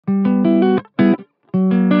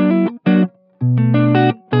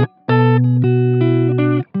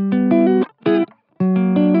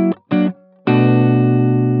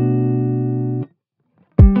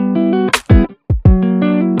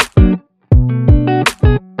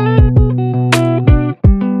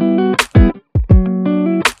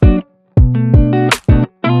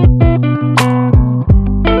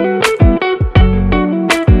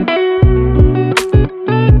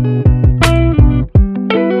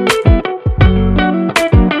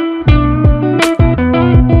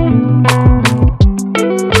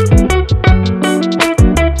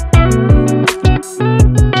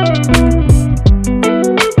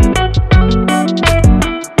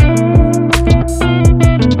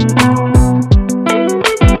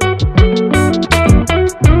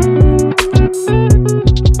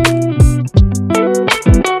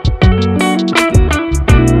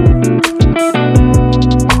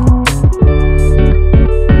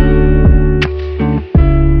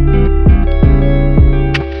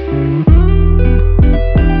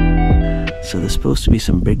supposed to be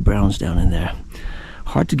some big browns down in there.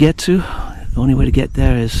 Hard to get to. The only way to get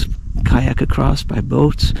there is kayak across by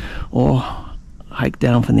boats or hike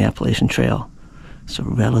down from the Appalachian Trail. So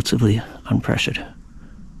relatively unpressured.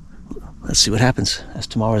 Let's see what happens. That's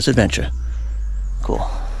tomorrow's adventure. Cool.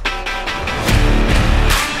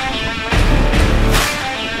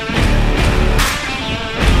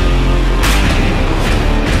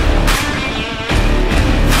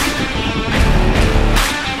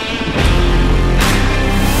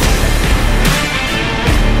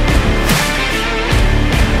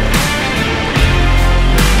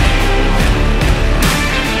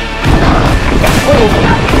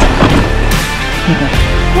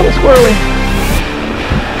 Oh, it's squirrely.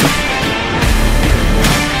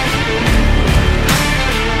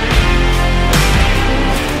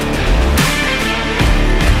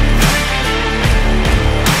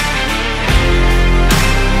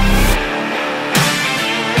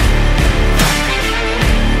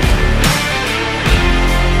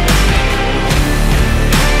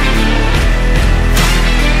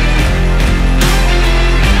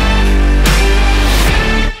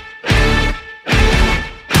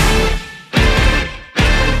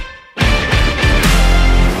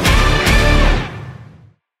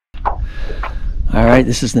 Alright,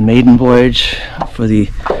 this is the maiden voyage for the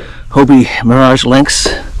Hobie Mirage Lynx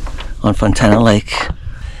on Fontana Lake,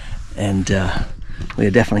 and we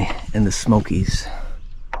are definitely in the Smokies.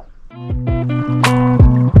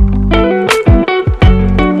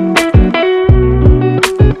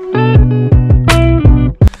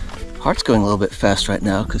 Heart's going a little bit fast right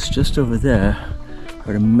now because just over there I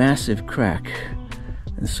heard a massive crack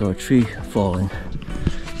and saw a tree falling,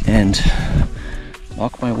 and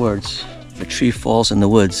mark my words, if a tree falls in the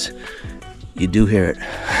woods, you do hear it.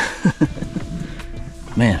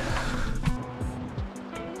 Man.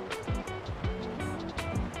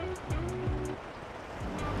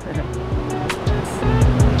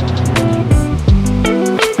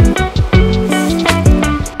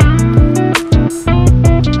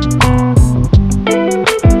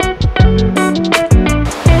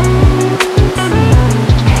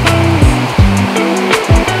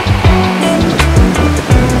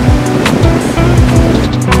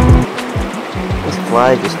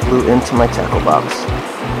 Fly just flew into my tackle box.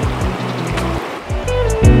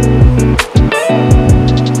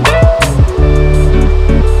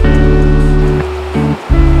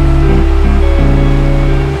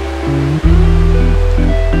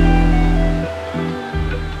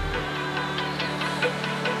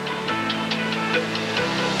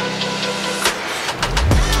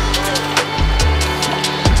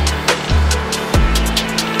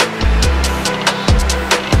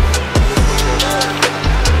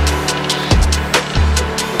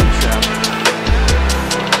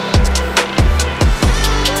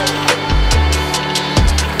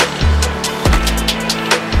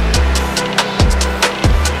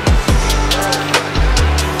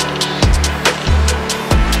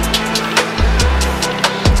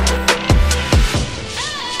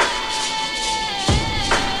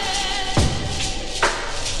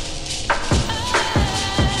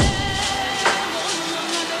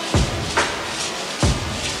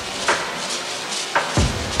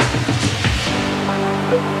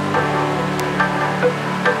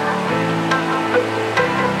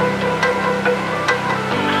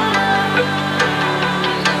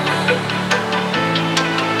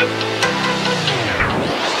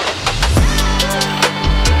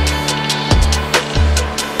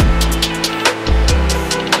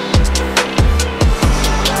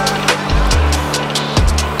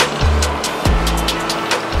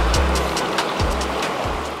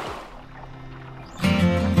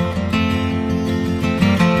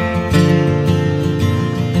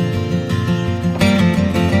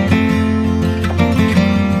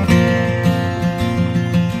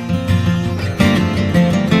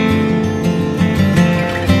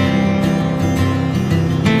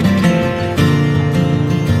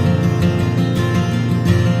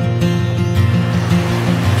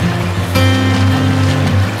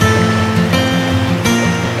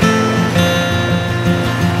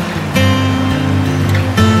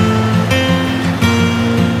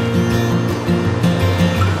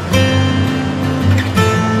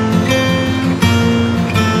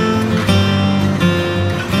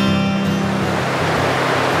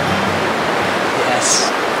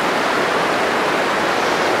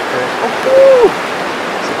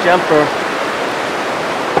 Jumper.